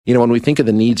You know, when we think of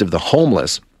the needs of the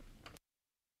homeless,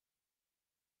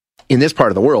 in this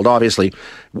part of the world, obviously,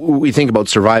 we think about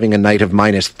surviving a night of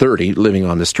minus 30 living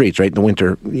on the streets, right? In the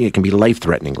winter, it can be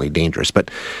life-threateningly dangerous. But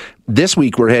this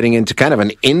week, we're heading into kind of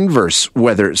an inverse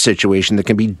weather situation that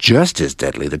can be just as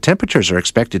deadly. The temperatures are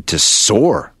expected to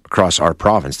soar across our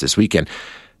province this weekend,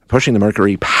 pushing the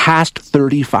mercury past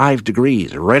 35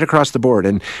 degrees right across the board.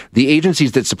 And the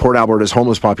agencies that support Alberta's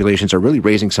homeless populations are really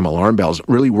raising some alarm bells,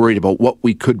 really worried about what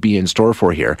we could be in store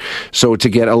for here. So to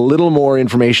get a little more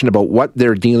information about what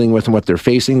they're dealing with and what they're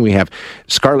facing, we have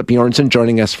Scarlett Bjornson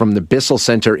joining us from the Bissell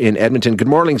Centre in Edmonton. Good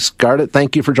morning, Scarlett.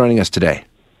 Thank you for joining us today.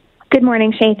 Good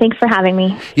morning, Shay. Thanks for having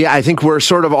me. Yeah, I think we're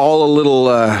sort of all a little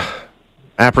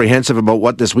apprehensive about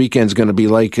what this weekend's going to be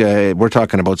like. We're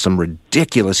talking about some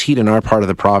ridiculous heat in our part of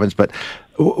the province, but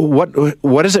what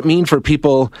does it mean for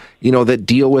people, you know, that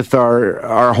deal with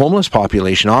our homeless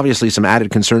population? Obviously, some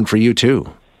added concern for you too.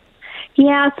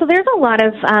 Yeah, so there's a lot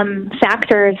of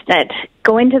factors that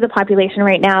go into the population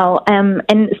right now,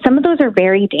 and some of those are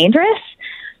very dangerous.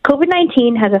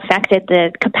 COVID-19 has affected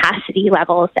the capacity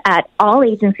levels at all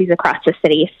agencies across the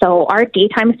city. So our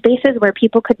daytime spaces where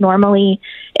people could normally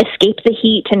escape the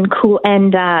heat and cool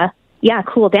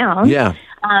down. Yeah.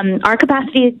 Our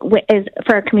capacity is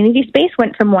for our community space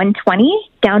went from 120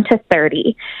 down to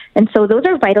 30. And so those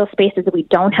are vital spaces that we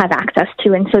don't have access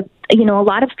to. And so, you know, a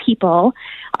lot of people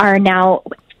are now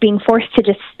being forced to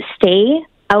just stay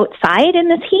outside in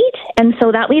this heat, and so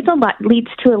that leads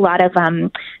to a lot of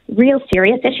real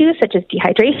serious issues such as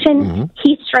dehydration,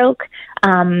 heat stroke,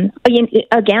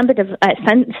 a gambit of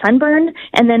sunburn,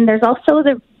 and then there's also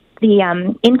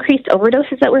the increased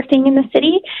overdoses that we're seeing in the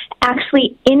city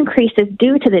actually increases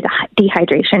due to the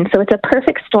dehydration. So it's a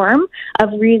perfect storm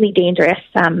of really dangerous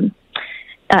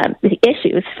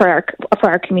issues for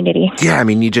our community. Yeah, I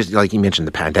mean, you just, like you mentioned,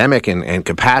 the pandemic and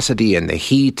capacity and the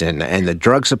heat and the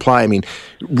drug supply. I mean,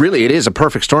 really, it is a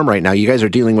perfect storm right now. You guys are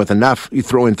dealing with enough. You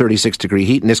throw in 36-degree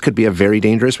heat, and this could be a very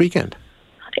dangerous weekend.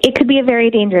 It could be a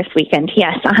very dangerous weekend,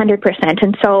 yes, 100%.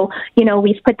 And so, you know,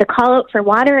 we've put the call out for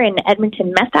water, and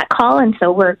Edmonton met that call, and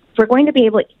so we're going to be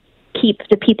able to keep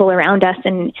the people around us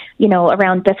and, you know,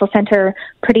 around Bissell Centre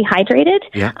pretty hydrated.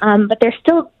 Yeah. But there's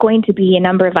still going to be a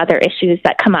number of other issues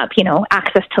that come up, you know,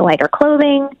 access to lighter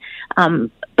clothing,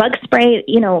 bug spray,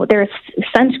 you know, there's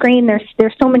sunscreen,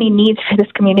 there's so many needs for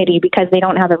this community because they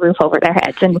don't have a roof over their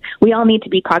heads, and we all need to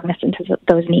be cognizant of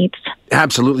those needs.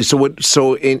 Absolutely.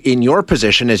 So in your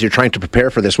position, as you're trying to prepare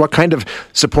for this, what kind of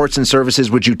supports and services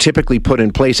would you typically put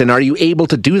in place? And are you able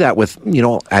to do that with, you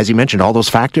know, as you mentioned, all those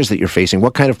factors that you're facing?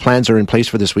 What kind of plans are in place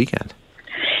for this weekend?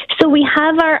 So we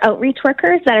have our outreach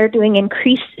workers that are doing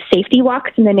increased safety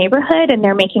walks in the neighborhood, and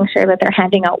they're making sure that they're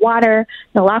handing out water,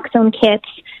 naloxone kits,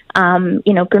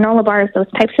 you know, granola bars,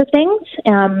 those types of things.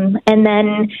 And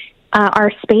then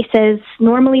our spaces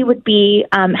normally would be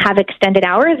have extended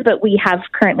hours, but we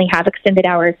currently have extended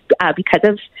hours because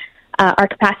of our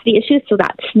capacity issues. So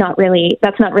that's not really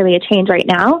a change right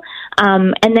now.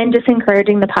 And then just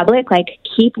encouraging the public, like,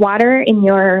 keep water in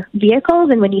your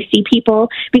vehicles. And when you see people,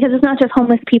 because it's not just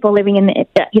homeless people living in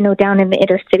the, down in the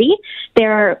inner city,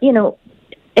 there are,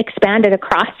 expanded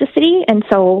across the city. And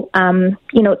so,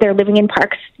 they're living in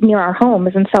parks near our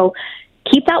homes. And so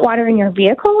keep that water in your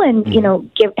vehicle and,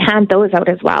 hand those out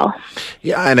as well.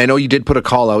 Yeah, and I know you did put a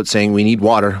call out saying we need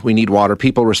water.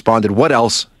 People responded. What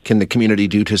else can the community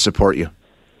do to support you?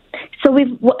 So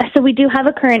we do have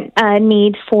a current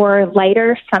need for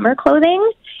lighter summer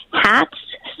clothing, hats,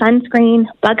 sunscreen,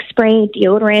 bug spray,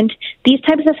 deodorant. These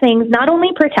types of things not only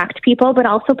protect people but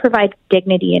also provide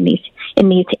dignity in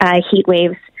these heat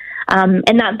waves.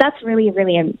 And that's really,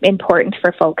 really important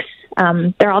for folks.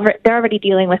 They're already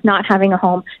dealing with not having a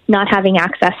home, not having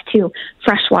access to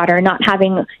fresh water, not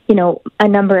having, a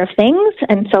number of things.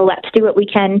 And so let's do what we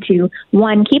can to,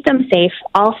 one, keep them safe,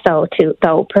 also to,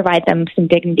 though, provide them some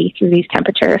dignity through these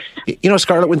temperatures.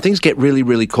 Scarlett, when things get really,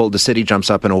 really cold, the city jumps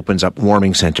up and opens up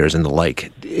warming centers and the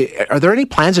like. Are there any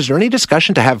plans? Is there any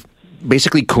discussion to have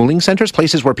basically cooling centers,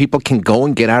 places where people can go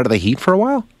and get out of the heat for a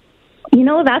while?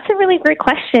 That's a really great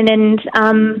question, and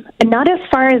not as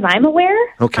far as I'm aware.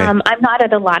 Okay. I'm not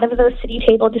at a lot of those city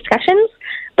table discussions,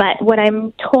 but what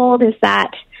I'm told is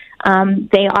that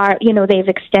they are, they've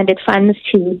extended funds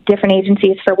to different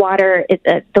agencies for water,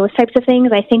 those types of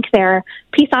things. I think their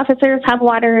peace officers have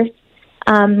waters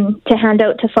to hand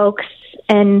out to folks.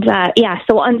 And,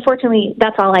 so unfortunately,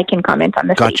 that's all I can comment on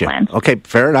the city plans. Okay,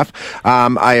 fair enough.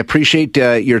 I appreciate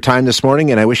your time this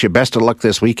morning, and I wish you best of luck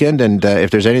this weekend. And if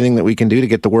there's anything that we can do to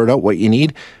get the word out, what you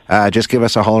need, just give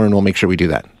us a holler, and we'll make sure we do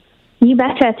that. You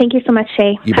betcha. Thank you so much,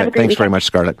 Shay. You bet. Thanks very much,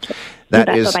 Scarlett. That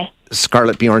is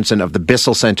Scarlett Bjornson of the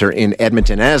Bissell Center in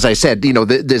Edmonton. As I said,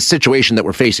 the situation that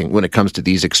we're facing when it comes to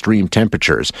these extreme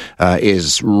temperatures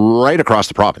is right across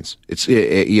the province. It's,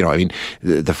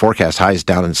 the forecast highs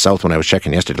down in the south when I was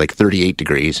checking yesterday, like 38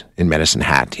 degrees in Medicine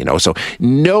Hat, So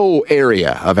no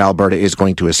area of Alberta is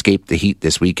going to escape the heat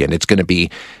this weekend. It's going to be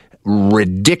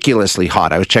ridiculously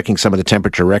hot. I was checking some of the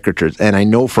temperature records, and I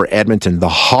know for Edmonton, the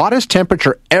hottest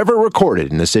temperature ever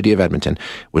recorded in the city of Edmonton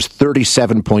was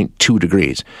 37.2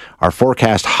 degrees. Our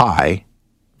forecast high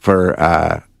for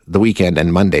the weekend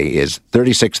and Monday is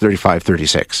 36, 35,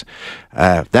 36.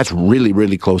 That's really,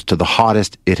 really close to the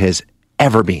hottest it has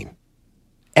ever been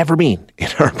in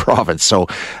our province. So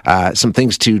some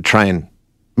things to try and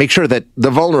make sure that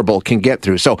the vulnerable can get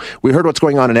through. So we heard what's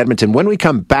going on in Edmonton. When we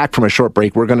come back from a short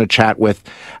break, we're going to chat with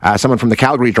someone from the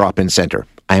Calgary Drop-In Centre.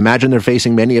 I imagine they're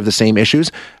facing many of the same issues.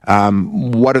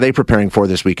 What are they preparing for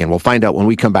this weekend? We'll find out when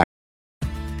we come back.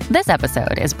 This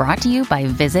episode is brought to you by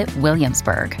Visit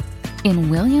Williamsburg. In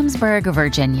Williamsburg,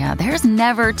 Virginia, there's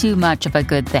never too much of a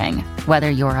good thing. Whether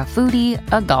you're a foodie,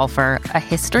 a golfer, a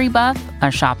history buff, a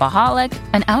shopaholic,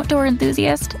 an outdoor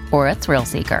enthusiast, or a thrill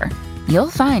seeker,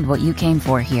 you'll find what you came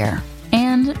for here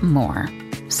and more.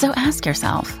 So ask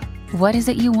yourself, what is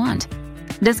it you want?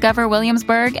 Discover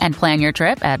Williamsburg and plan your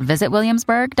trip at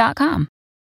visitwilliamsburg.com.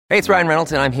 Hey, it's Ryan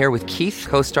Reynolds, and I'm here with Keith,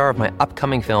 co-star of my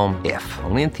upcoming film, If,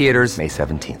 only in theaters May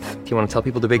 17th. Do you want to tell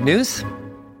people the big news?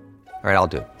 All right, I'll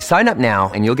do it. Sign up now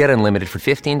and you'll get unlimited for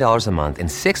 $15 a month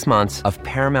and 6 months of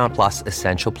Paramount Plus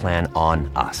Essential Plan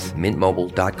on us.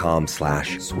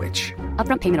 MintMobile.com/switch.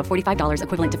 Upfront payment of $45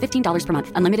 equivalent to $15 per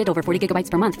month. Unlimited over 40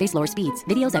 gigabytes per month. Face lower speeds.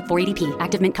 Videos at 480p.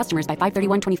 Active Mint customers by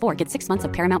 531.24 get 6 months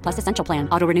of Paramount Plus Essential Plan.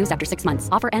 Auto renews after 6 months.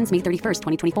 Offer ends May 31st,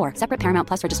 2024. Separate Paramount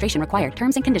Plus registration required.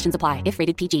 Terms and conditions apply if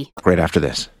rated PG. Right after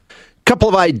this. Couple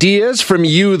of ideas from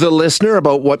you, the listener,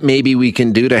 about what maybe we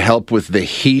can do to help with the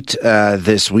heat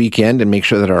this weekend and make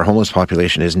sure that our homeless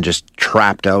population isn't just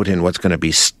trapped out in what's going to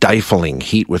be stifling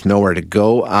heat with nowhere to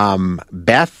go.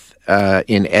 Beth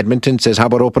in Edmonton says, how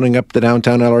about opening up the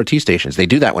downtown LRT stations? They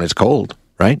do that when it's cold,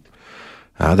 right?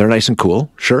 They're nice and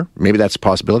cool. Sure, maybe that's a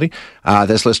possibility.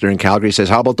 This listener in Calgary says,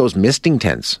 how about those misting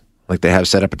tents like they have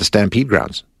set up at the Stampede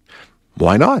grounds?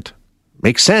 Why not?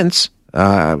 Makes sense.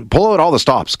 Pull out all the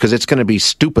stops because it's going to be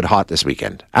stupid hot this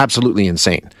weekend. Absolutely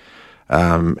insane.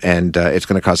 And it's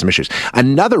going to cause some issues.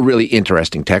 Another really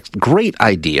interesting text, great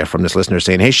idea from this listener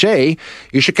saying, hey, Shay,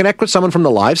 you should connect with someone from the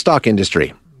livestock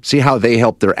industry. See how they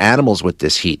help their animals with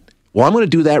this heat. Well, I'm going to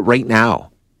do that right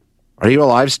now. Are you a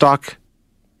livestock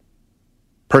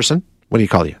person? What do you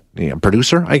call you? A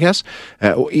producer, I guess?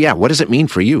 Yeah, what does it mean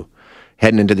for you?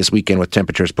 Heading into this weekend with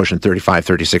temperatures pushing 35,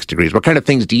 36 degrees. What kind of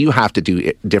things do you have to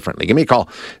do differently? Give me a call,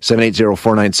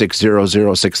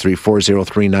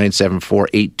 780-496-0063,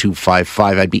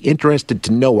 403-974-8255. I'd be interested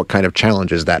to know what kind of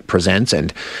challenges that presents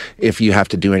and if you have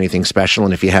to do anything special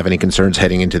and if you have any concerns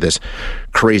heading into this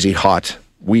crazy hot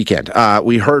weekend.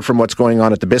 We heard from what's going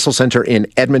on at the Bissell Center in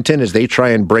Edmonton as they try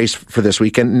and brace for this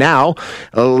weekend. Now,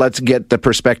 let's get the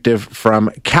perspective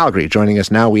from Calgary. Joining us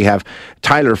now, we have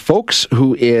Tyler Folks,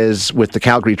 who is with the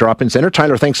Calgary Drop-In Center.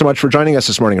 Tyler, thanks so much for joining us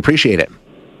this morning. Appreciate it.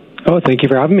 Oh, thank you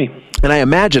for having me. And I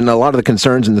imagine a lot of the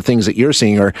concerns and the things that you're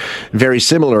seeing are very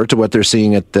similar to what they're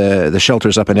seeing at the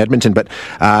shelters up in Edmonton. But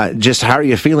just how are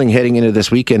you feeling heading into this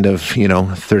weekend of,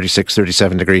 36,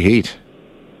 37 degree heat?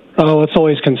 Oh, it's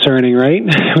always concerning, right?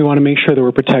 We want to make sure that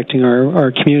we're protecting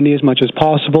our community as much as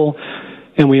possible.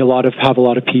 And we have a lot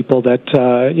of people that,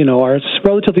 are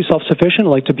relatively self-sufficient,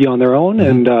 like to be on their own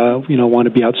and, want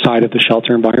to be outside of the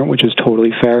shelter environment, which is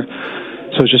totally fair.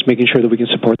 So it's just making sure that we can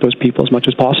support those people as much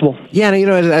as possible. Yeah, and,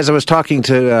 as I was talking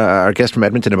to our guest from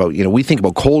Edmonton about, we think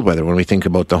about cold weather when we think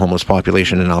about the homeless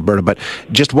population in Alberta, but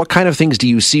just what kind of things do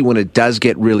you see when it does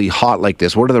get really hot like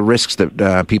this? What are the risks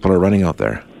that people are running out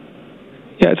there?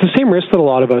 Yeah, it's the same risk that a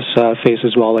lot of us face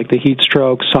as well, like the heat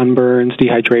stroke, sunburns,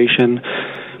 dehydration.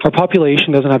 Our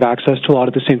population doesn't have access to a lot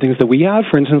of the same things that we have.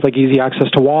 For instance, like easy access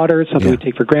to water. It's something we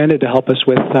take for granted to help us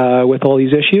with all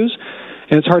these issues.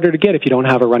 And it's harder to get if you don't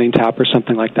have a running tap or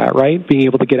something like that, right? Being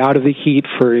able to get out of the heat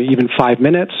for even 5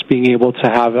 minutes, being able to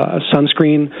have a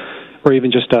sunscreen, or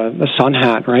even just a sun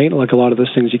hat, right? Like a lot of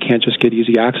those things you can't just get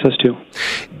easy access to.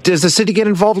 Does the city get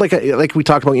involved? Like we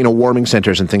talked about, warming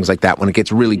centers and things like that. When it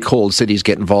gets really cold, cities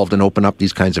get involved and open up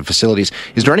these kinds of facilities.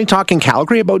 Is there any talk in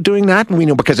Calgary about doing that?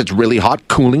 Because it's really hot,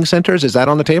 cooling centers. Is that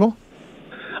on the table?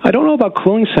 I don't know about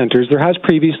cooling centers. There has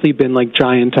previously been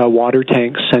giant water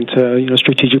tanks sent to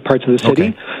strategic parts of the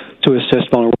city to assist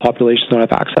vulnerable populations that don't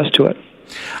have access to it.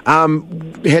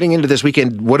 Heading into this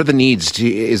weekend, what are the needs?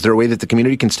 Is there a way that the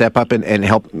community can step up and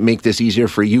help make this easier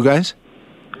for you guys?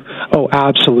 Oh,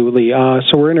 absolutely.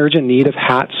 So we're in urgent need of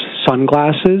hats,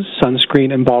 sunglasses,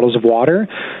 sunscreen, and bottles of water.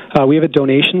 We have a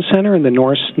donation center in the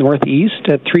northeast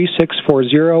at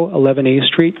 3640 11A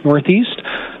Street Northeast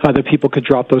that people could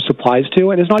drop those supplies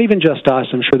to. And it's not even just us.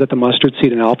 I'm sure that the Mustard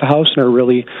Seed and Alpha House are a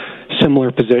really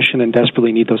similar position and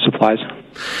desperately need those supplies.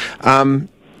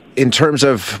 In terms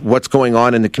of what's going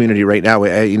on in the community right now,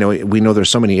 we know there's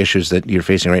so many issues that you're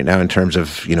facing right now in terms of,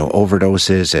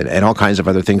 overdoses and all kinds of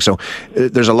other things. So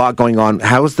there's a lot going on.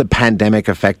 How has the pandemic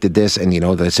affected this and,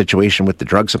 the situation with the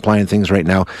drug supply and things right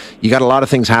now? You got a lot of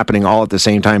things happening all at the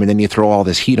same time, and then you throw all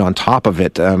this heat on top of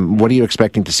it. What are you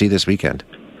expecting to see this weekend?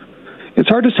 It's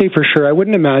hard to say for sure. I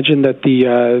wouldn't imagine that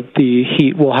the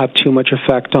heat will have too much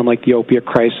effect on like the opiate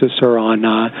crisis or on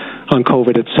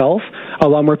COVID itself. A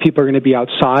lot more people are going to be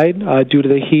outside due to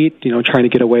the heat, trying to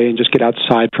get away and just get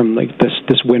outside from like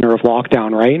this winter of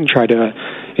lockdown, right, and try to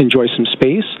enjoy some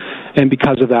space. And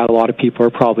because of that, a lot of people are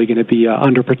probably going to be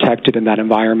underprotected in that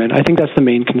environment. I think that's the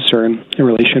main concern in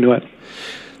relation to it.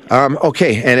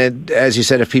 Okay, and as you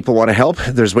said, if people want to help,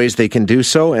 there's ways they can do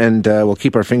so, and we'll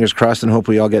keep our fingers crossed and hope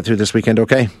we all get through this weekend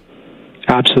okay?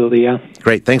 Absolutely, yeah.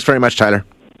 Great. Thanks very much, Tyler.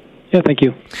 Yeah, thank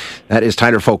you. That is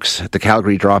Tyler Folks at the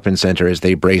Calgary Drop-In Centre as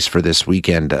they brace for this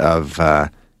weekend of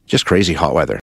just crazy hot weather.